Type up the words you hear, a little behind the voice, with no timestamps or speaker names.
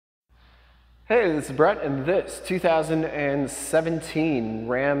Hey, this is Brett, and this 2017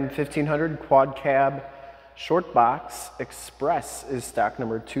 Ram 1500 Quad Cab Shortbox Express is stock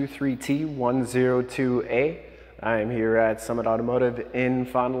number 23T102A. I am here at Summit Automotive in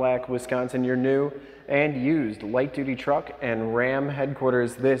Fond du Lac, Wisconsin, your new and used light-duty truck and Ram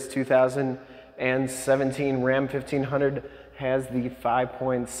headquarters. This 2017 Ram 1500 has the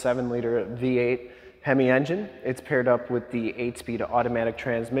 5.7-liter V8 Hemi engine. It's paired up with the 8-speed automatic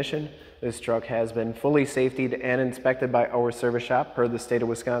transmission. This truck has been fully safetied and inspected by our service shop per the state of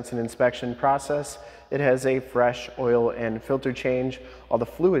Wisconsin inspection process. It has a fresh oil and filter change. All the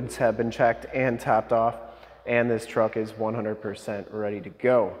fluids have been checked and topped off, and this truck is 100% ready to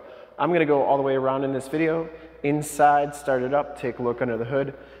go. I'm going to go all the way around in this video. Inside, start it up, take a look under the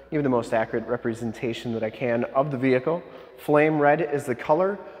hood, give you the most accurate representation that I can of the vehicle. Flame red is the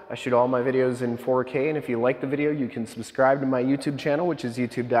color. I shoot all my videos in 4K, and if you like the video, you can subscribe to my YouTube channel, which is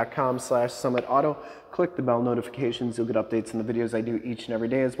youtube.com/summitauto. Click the bell notifications. You'll get updates on the videos I do each and every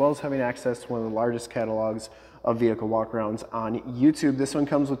day, as well as having access to one of the largest catalogs of vehicle walkarounds on YouTube. This one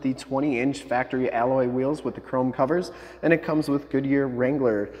comes with the 20-inch factory alloy wheels with the chrome covers, and it comes with Goodyear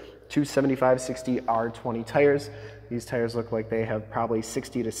Wrangler 275/60 R20 tires. These tires look like they have probably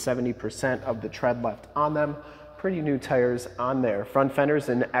 60 to 70% of the tread left on them. Pretty new tires on there. Front fender's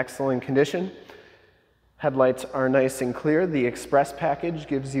in excellent condition. Headlights are nice and clear. The Express package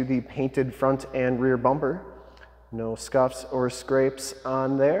gives you the painted front and rear bumper. No scuffs or scrapes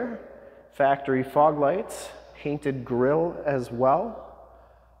on there. Factory fog lights, painted grille as well.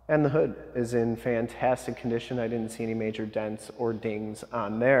 And the hood is in fantastic condition. I didn't see any major dents or dings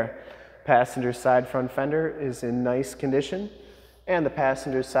on there. Passenger side front fender is in nice condition. And the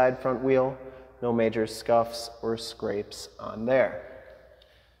passenger side front wheel, no major scuffs or scrapes on there.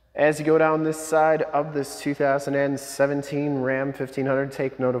 As you go down this side of this 2017 Ram 1500,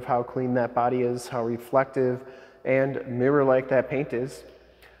 take note of how clean that body is, how reflective and mirror-like that paint is.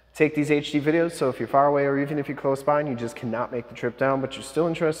 Take these HD videos, so if you're far away or even if you're close by and you just cannot make the trip down, but you're still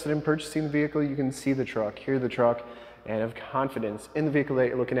interested in purchasing the vehicle, you can see the truck, hear the truck, and have confidence in the vehicle that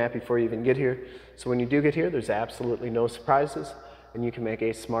you're looking at before you even get here. So when you do get here, there's absolutely no surprises, and you can make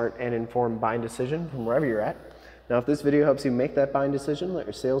a smart and informed buying decision from wherever you're at. Now, if this video helps you make that buying decision, let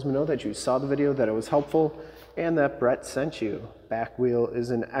your salesman know that you saw the video, that it was helpful, and that Brett sent you. Back wheel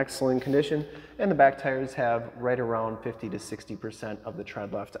is in excellent condition, and the back tires have right around 50 to 60% of the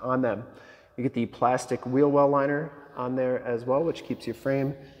tread left on them. You get the plastic wheel well liner on there as well, which keeps your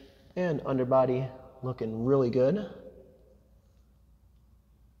frame and underbody looking really good.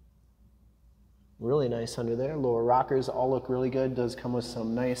 Really nice under there. Lower rockers all look really good. Does come with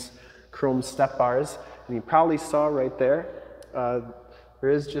some nice chrome step bars. And you probably saw right there,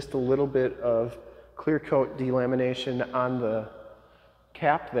 there is just a little bit of Clearcoat delamination on the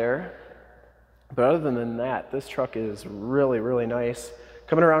cap there. But other than that, this truck is really, really nice.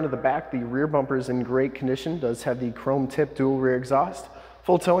 Coming around to the back, the rear bumper is in great condition. Does have the chrome tip dual rear exhaust.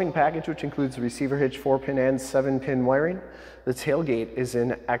 Full towing package, which includes receiver hitch, 4-pin and 7-pin wiring. The tailgate is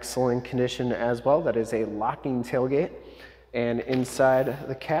in excellent condition as well. That is a locking tailgate. And inside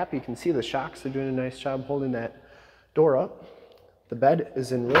the cap, you can see the shocks are doing a nice job holding that door up. The bed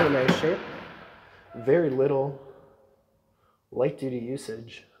is in really nice shape. Very little light-duty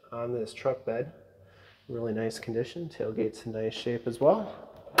usage on this truck bed. Really nice condition. Tailgate's in nice shape as well.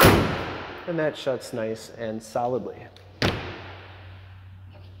 And that shuts nice and solidly.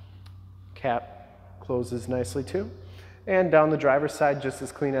 Cap closes nicely too. And down the driver's side, just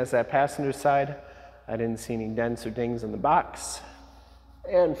as clean as that passenger side. I didn't see any dents or dings in the box.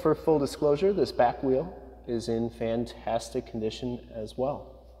 And for full disclosure, this back wheel is in fantastic condition as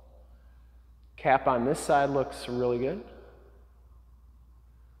well. Cap on this side looks really good.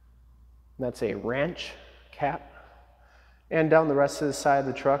 That's a ranch cap. And down the rest of the side of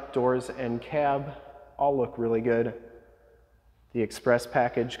the truck, doors and cab all look really good. The Express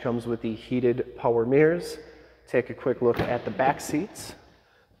package comes with the heated power mirrors. Take a quick look at the back seats.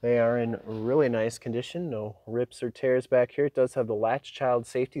 They are in really nice condition. No rips or tears back here. It does have the Latch child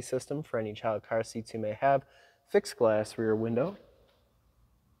safety system for any child car seats you may have. Fixed glass rear window.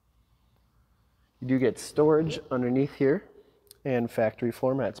 You do get storage underneath here and factory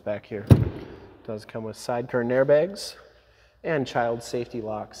floor mats back here. It does come with side curtain airbags and child safety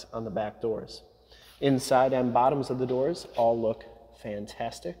locks on the back doors. Inside and bottoms of the doors all look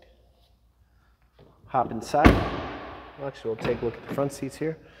fantastic. Hop inside. Well, actually, we'll take a look at the front seats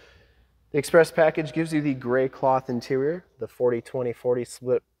here. The Express package gives you the gray cloth interior, the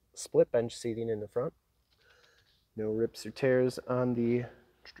 40-20-40 split bench seating in the front. No rips or tears on the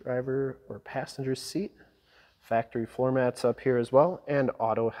driver or passenger seat. Factory floor mats up here as well, and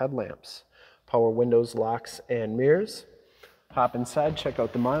auto headlamps. power windows, locks, and mirrors. Hop inside, check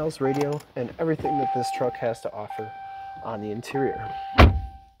out the miles, radio, and everything that this truck has to offer on the interior.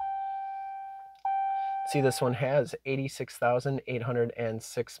 See, this one has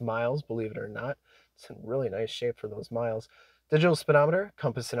 86,806 miles, believe it or not. It's in really nice shape for those miles. Digital speedometer,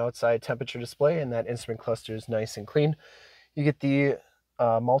 compass and outside temperature display, and that instrument cluster is nice and clean. You get the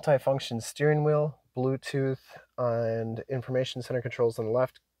multi-function steering wheel, Bluetooth, and information center controls on the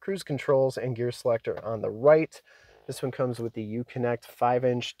left, cruise controls and gear selector on the right. This one comes with the Uconnect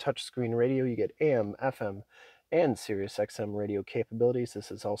 5-inch touchscreen radio. You get AM, FM, and Sirius XM radio capabilities.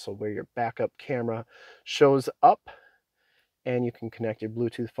 This is also where your backup camera shows up, and you can connect your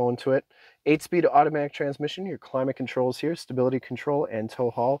Bluetooth phone to it. 8-speed automatic transmission, your climate controls here, stability control, and tow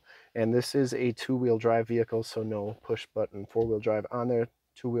haul. And this is a 2-wheel drive vehicle, so no push button 4-wheel drive on there.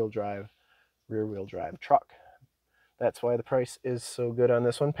 2-wheel drive, rear-wheel drive truck. That's why the price is so good on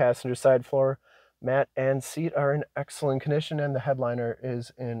this one. Passenger side floor mat and seat are in excellent condition, and the headliner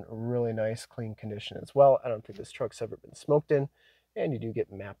is in really nice, clean condition as well. I don't think this truck's ever been smoked in, and you do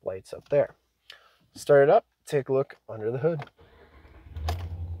get map lights up there. Start it up, take a look under the hood.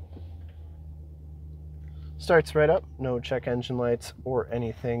 Starts right up, no check engine lights or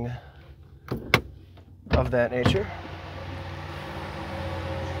anything of that nature.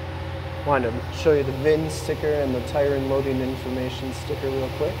 Wanted to show you the VIN sticker and the tire and loading information sticker real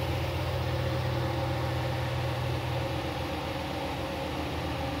quick.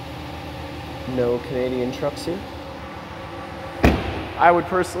 No Canadian trucks here. I would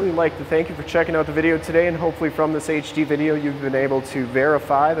personally like to thank you for checking out the video today, and hopefully from this HD video you've been able to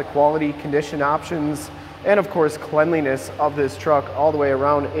verify the quality, condition options, and of course cleanliness of this truck all the way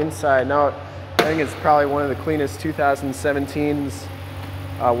around, inside and out. I think it's probably one of the cleanest 2017s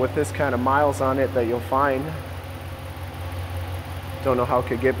with this kind of miles on it that you'll find. Don't know how it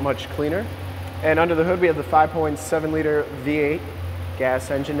could get much cleaner. And under the hood we have the 5.7 liter V8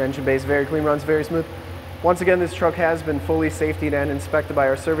 gas engine. Engine base very clean, runs very smooth. Once again, this truck has been fully safetied and inspected by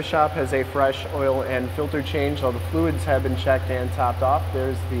our service shop, has a fresh oil and filter change. All the fluids have been checked and topped off.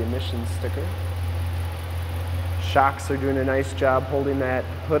 There's the emissions sticker. Shocks are doing a nice job holding that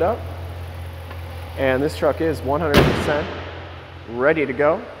hood up. And this truck is 100% ready to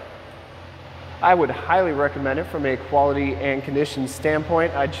go. I would highly recommend it from a quality and condition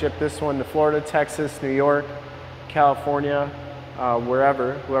standpoint. I'd ship this one to Florida, Texas, New York, California,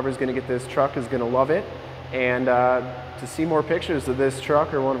 wherever. Whoever's going to get this truck is going to love it. And to see more pictures of this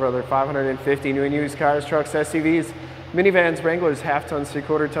truck or one of our other 550 new and used cars, trucks, SUVs, minivans, Wranglers, half tons,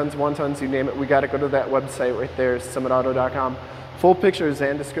 3/4 tons, 1 tons, you name it, we got to go to that website right there, summitauto.com. Full pictures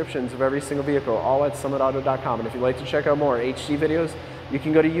and descriptions of every single vehicle, all at summitauto.com. And if you'd like to check out more HD videos, you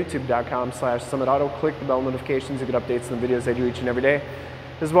can go to youtube.com/summitauto, click the bell notifications to get updates on the videos I do each and every day,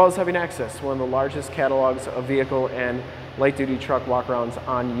 as well as having access to one of the largest catalogs of vehicle and light-duty truck walkarounds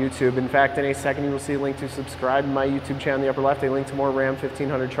on YouTube. In fact, in a second you will see a link to subscribe to my YouTube channel in the upper left, a link to more Ram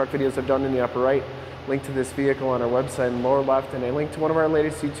 1500 truck videos I've done in the upper right, link to this vehicle on our website in the lower left, and a link to one of our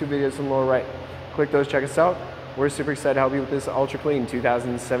latest YouTube videos in the lower right. Click those, check us out. We're super excited to help you with this ultra clean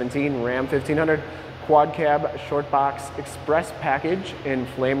 2017 Ram 1500 Quad Cab Short Box Express Package in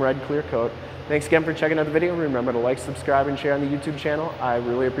Flame Red Clear Coat. Thanks again for checking out the video. Remember to like, subscribe, and share on the YouTube channel. I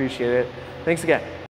really appreciate it. Thanks again.